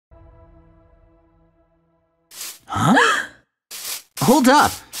Huh? Hold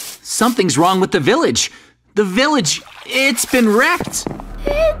up. Something's wrong with the village. The village, it's been wrecked.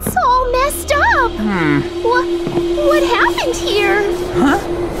 It's all messed up. What happened here? Huh?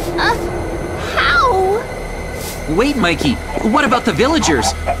 How? Wait, Mikey. What about the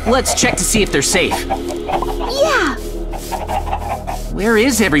villagers? Let's check to see if they're safe. Yeah. Where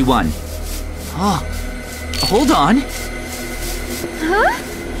is everyone? Oh, hold on. Huh?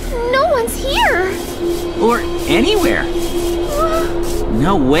 No one's here. Or anywhere.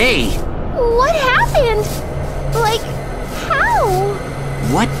 No way. What happened? Like, how?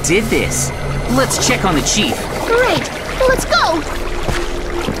 What did this? Let's check on the chief. Great, let's go.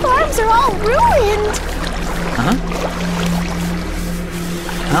 Farms are all ruined. Huh?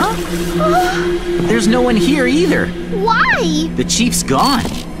 Huh? There's no one here either. Why? The chief's gone.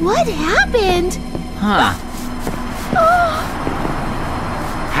 What happened? Huh.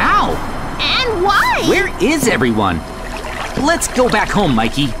 How? And why? Where is everyone? Let's go back home,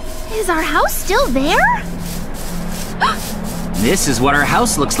 Mikey. Is our house still there? This is what our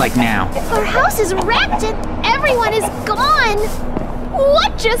house looks like now. Our house is wrecked and everyone is gone.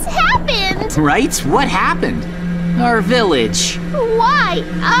 What just happened? Right? What happened? Our village. Why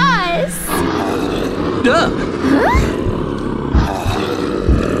us? Huh?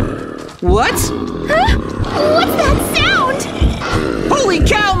 What? Huh? What's that sound? Holy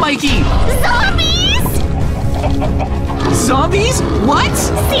cow, Mikey! Zombies? Zombies? What?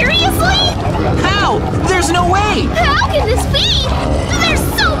 Seriously? How? There's no way! How can this be? There's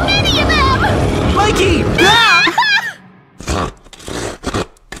so many of them! Mikey! Ah!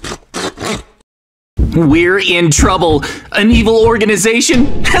 We're in trouble. An evil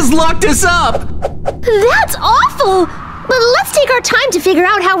organization has locked us up. That's awful! But let's take our time to figure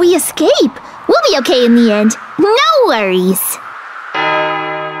out how we escape. We'll be okay in the end. No worries.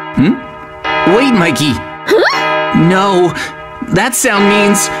 Wait, Mikey. Huh? No. That sound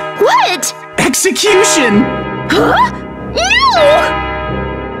means What? execution. Huh? No!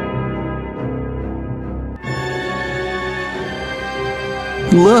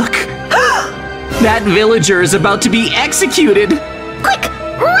 Look. That villager is about to be executed. Quick!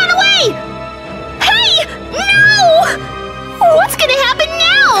 Run away! Hey! No! What's gonna happen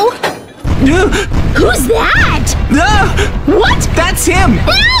now? Who's that? What? That's him!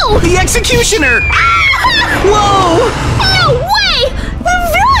 No! The executioner! Ah! Whoa! No way! The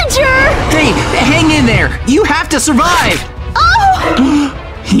villager! Hey, hang in there! You have to survive!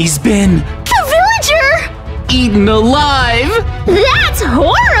 Oh! He's been The villager! eaten alive! That's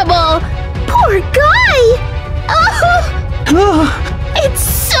horrible! Poor guy! Oh! It's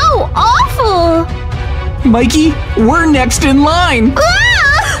so awful! Mikey, we're next in line!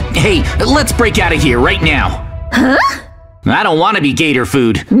 Ah! Hey, let's break out of here right now. Huh? I don't want to be gator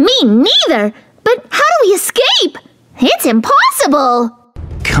food. Me neither! But how do we escape? It's impossible!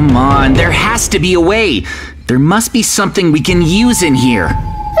 Come on, there has to be a way. There must be something we can use in here.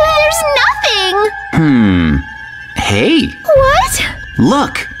 There's nothing! Hey, What?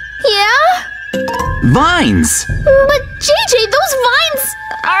 look, Yeah? vines. But JJ, those vines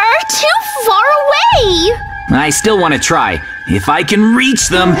are too far away! I still want to try. If I can reach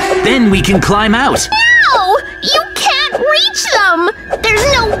them, then we can climb out. No! You can't reach them! There's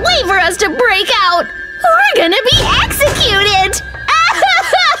no way for us to break out! We're gonna be executed!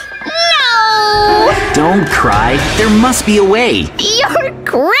 No! Don't cry. There must be a way. You're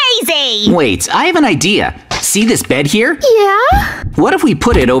crazy! Wait, I have an idea. See this bed here? Yeah? What if we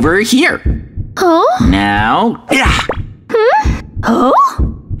put it over here? Oh? Now, Oh?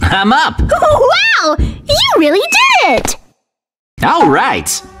 I'm up. Wow! You really did it! All right.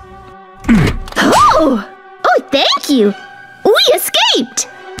 Oh! Oh, thank you! We escaped!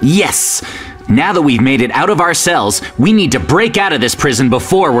 Yes. Now that we've made it out of our cells, we need to break out of this prison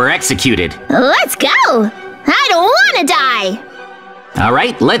before we're executed. Let's go! I don't want to die! All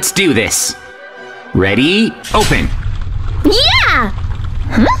right, let's do this. Ready? Open. Yeah!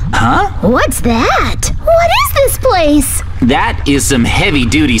 Huh? What's that? What is this place? That is some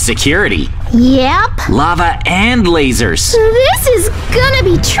heavy-duty security. Yep. Lava and lasers. This is gonna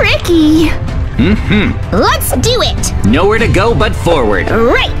be tricky. Let's do it. Nowhere to go but forward.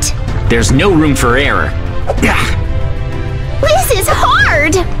 Right. There's no room for error. This is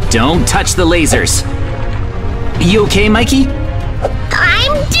hard. Don't touch the lasers. You okay, Mikey?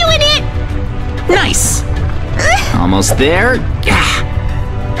 I'm doing it. Nice. Almost there.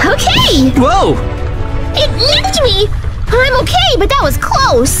 Okay. Whoa! It nicked me. I'm okay, but that was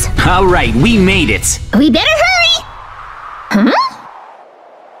close. All right, we made it. We better hurry.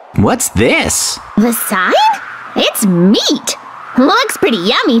 What's this? The sign? It's meat. Looks pretty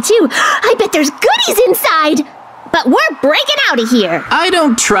yummy, too. I bet there's goodies inside. but we're breaking out of here. I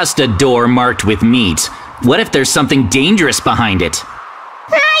don't trust a door marked with meat. What if there's something dangerous behind it?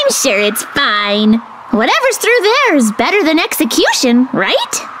 I'm sure it's fine. Whatever's through there is better than execution,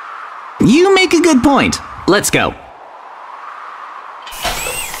 right? You make a good point. Let's go.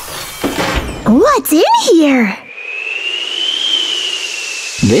 What's in here?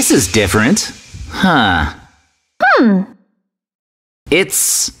 This is different. Huh.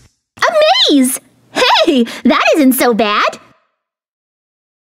 It's... a maze! Hey, that isn't so bad.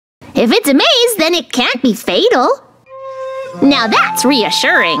 If it's a maze, then it can't be fatal. Now that's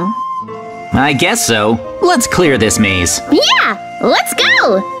reassuring. I guess so. Let's clear this maze. Yeah, let's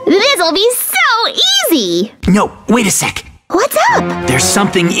go! This'll be so easy! No, wait a sec. What's up? There's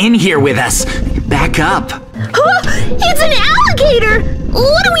something in here with us. Back up. Huh, it's an alligator!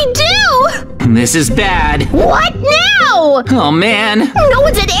 What do we do? This is bad. What now? Oh, man. No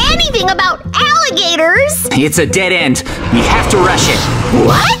one said anything about alligators! It's a dead end. We have to rush it.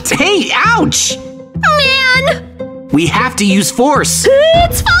 What? Hey, ouch! Man! We have to use force.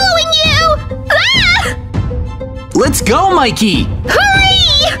 It's following you! Ah! Let's go, Mikey! Hurry!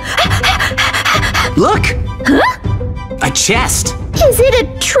 Look! Huh? A chest. Is it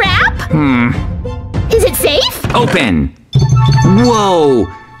a trap? Is it safe? Open. Whoa!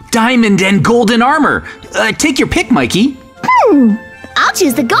 Diamond and golden armor. Take your pick, Mikey. I'll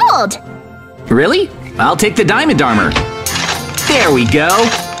choose the gold. Really? I'll take the diamond armor. There we go.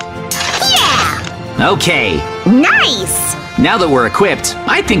 Yeah! Okay. Nice! Now that we're equipped,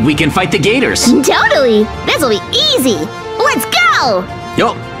 I think we can fight the gators. Totally! This'll be easy! Let's go!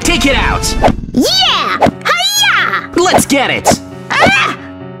 Oh, take it out. Yeah! Hi-ya! Let's get it. Ah!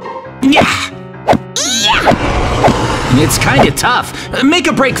 Yeah. Yeah! It's kind of tough. Make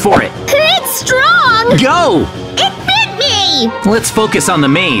a break for it. It's strong! Go. It bit me! Let's focus on the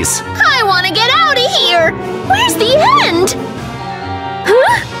maze. I want to get out of here! Where's the end?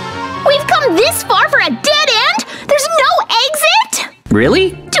 Huh? We've come this far for a dead end? There's no exit?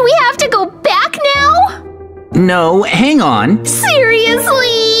 Really? Do we have to go back now? No, hang on.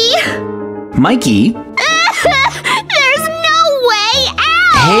 Seriously? Mikey? There's no way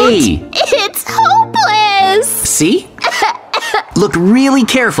out! Hey! It's hopeless! See? Look really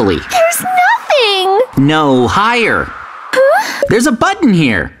carefully. There's nothing! No, higher. Huh? There's a button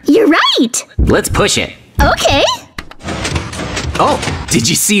here. You're right! Let's push it. Okay. Oh, did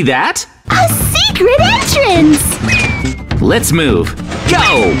you see that? A secret entrance! Let's move.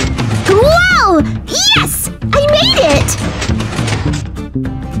 Go! Whoa! Yes! I made it!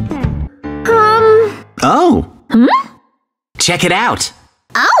 Oh. Check it out.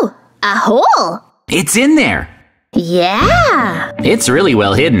 Oh, a hole! It's in there. Yeah! It's really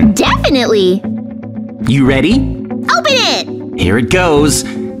well hidden. Definitely! You ready? Open it! Here it goes.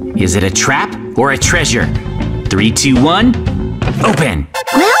 Is it a trap or a treasure? 3, 2, 1. Open.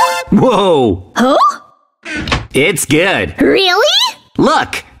 Well? Whoa. Huh? It's good. Really?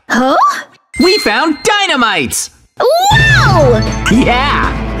 Look. Huh? We found dynamite. Whoa!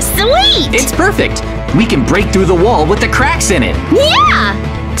 Yeah. Sweet! It's perfect. We can break through the wall with the cracks in it.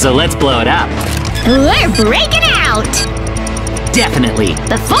 Yeah! So let's blow it up. We're breaking out! Definitely.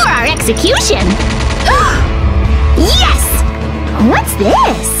 Before our execution! Yes! What's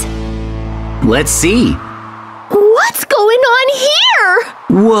this? Let's see. What's going on here?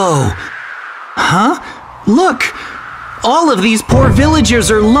 Whoa. Huh? Look. All of these poor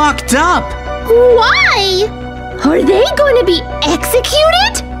villagers are locked up. Why? Are they going to be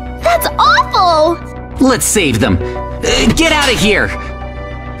executed? That's awful! Let's save them. Get out of here.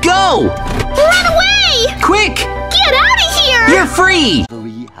 Go! Run away! Quick! Get out of here! You're free!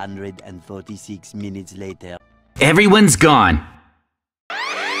 346 minutes later. Everyone's gone.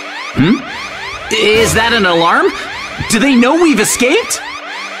 Is that an alarm? Do they know we've escaped?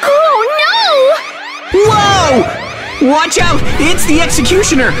 Oh no! Whoa! Watch out! It's the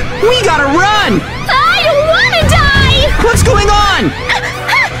executioner! We gotta run! I don't want to die! What's going on?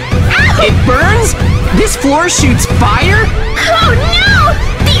 Ow! It burns? This floor shoots fire? Oh no!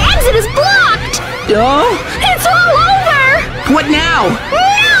 The exit is blocked! Oh? It's all over! What now?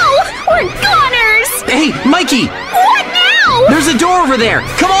 No! We're goners! Hey, Mikey! What now? There's a door over there!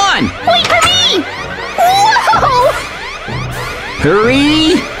 Come on! Wait for me! Whoa!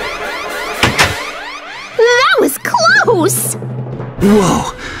 Hurry! That was close!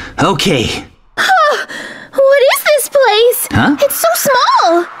 Whoa. Okay. What is this place? Huh? It's so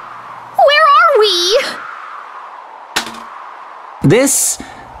small! Where are we? This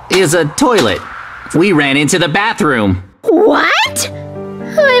is a toilet. We ran into the bathroom. What?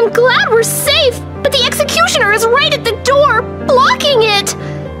 I'm glad we're safe, but the executioner is right at the door, blocking it.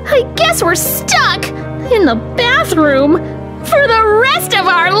 I guess we're stuck. In the bathroom? For the rest of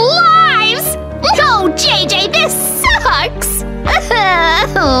our lives! No, JJ, this sucks!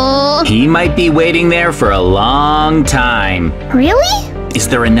 He might be waiting there for a long time. Really? Is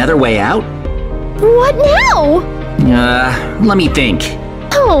there another way out? What now? Let me think.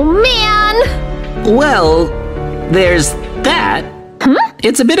 Oh, man! Well, there's that. Huh?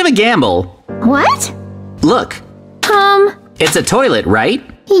 It's a bit of a gamble. What? Look, it's a toilet, right?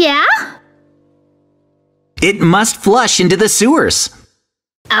 Yeah? It must flush into the sewers.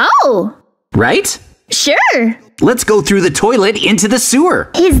 Oh! Right? Sure! Let's go through the toilet into the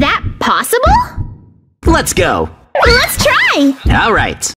sewer. Is that possible? Let's go. Let's try! All right.